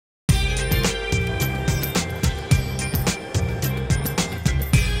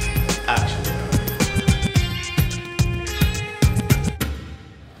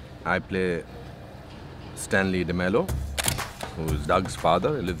I play Stanley D'Mello, who is Doug's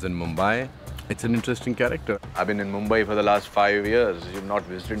father. He lives in Mumbai. It's an interesting character. I've been in Mumbai for the last 5 years. You've not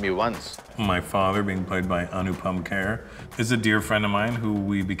visited me once. My father, being played by Anupam Kher, is a dear friend of mine who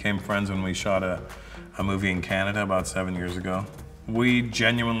we became friends when we shot a movie in Canada about 7 years ago. We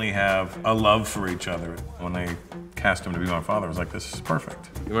genuinely have a love for each other. When they cast him to be my father, I was like, this is perfect.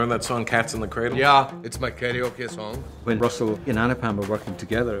 You remember that song, Cats in the Cradle? Yeah, it's my karaoke song. When Russell and Anupam were working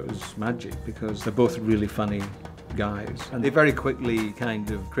together, it was magic because they're both really funny guys. And they very quickly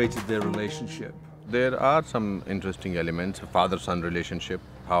kind of created their relationship. There are some interesting elements, a father-son relationship,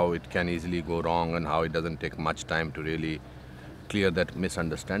 how it can easily go wrong and how it doesn't take much time to really clear that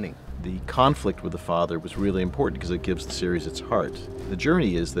misunderstanding. The conflict with the father was really important because it gives the series its heart. The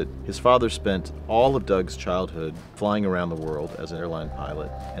journey is that his father spent all of Doug's childhood flying around the world as an airline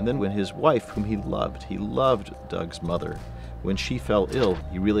pilot. And then when his wife, whom he loved Doug's mother, when she fell ill,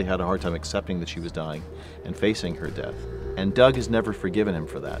 he really had a hard time accepting that she was dying and facing her death. And Doug has never forgiven him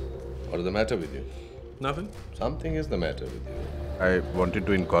for that. What is the matter with you? Nothing? Something is the matter with you. I wanted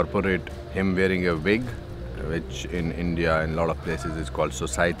to incorporate him wearing a wig, which in India and a lot of places is called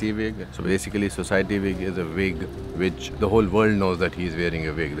society wig. So basically society wig is a wig which the whole world knows that he's wearing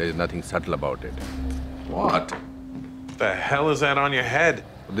a wig. There is nothing subtle about it. What? The hell is that on your head?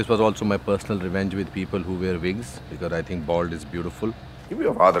 This was also my personal revenge with people who wear wigs because I think bald is beautiful. Give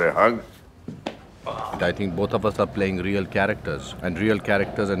your father a hug. I think both of us are playing real characters, and real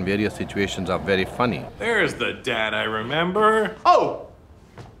characters in various situations are very funny. There's the dad I remember. Oh!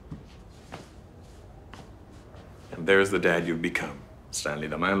 And there's the dad you've become. Stanley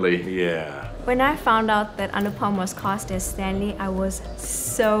the Manly. Yeah. When I found out that Anupam was cast as Stanley, I was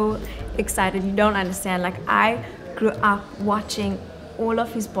so excited. You don't understand. Like, I grew up watching all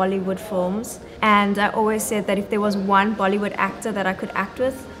of his Bollywood films, and I always said that if there was one Bollywood actor that I could act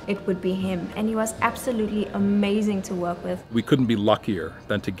with, it would be him. And he was absolutely amazing to work with. We couldn't be luckier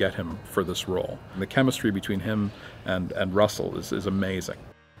than to get him for this role. The chemistry between him and Russell is amazing.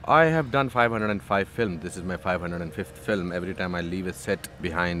 I have done 505 films. This is my 505th film. Every time I leave a set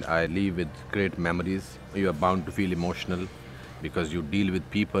behind, I leave with great memories. You are bound to feel emotional because you deal with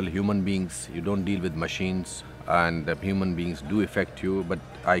people, human beings. You don't deal with machines, and human beings do affect you. But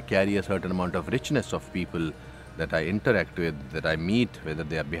I carry a certain amount of richness of people that I interact with, that I meet, whether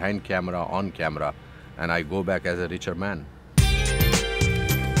they are behind camera or on camera, and I go back as a richer man.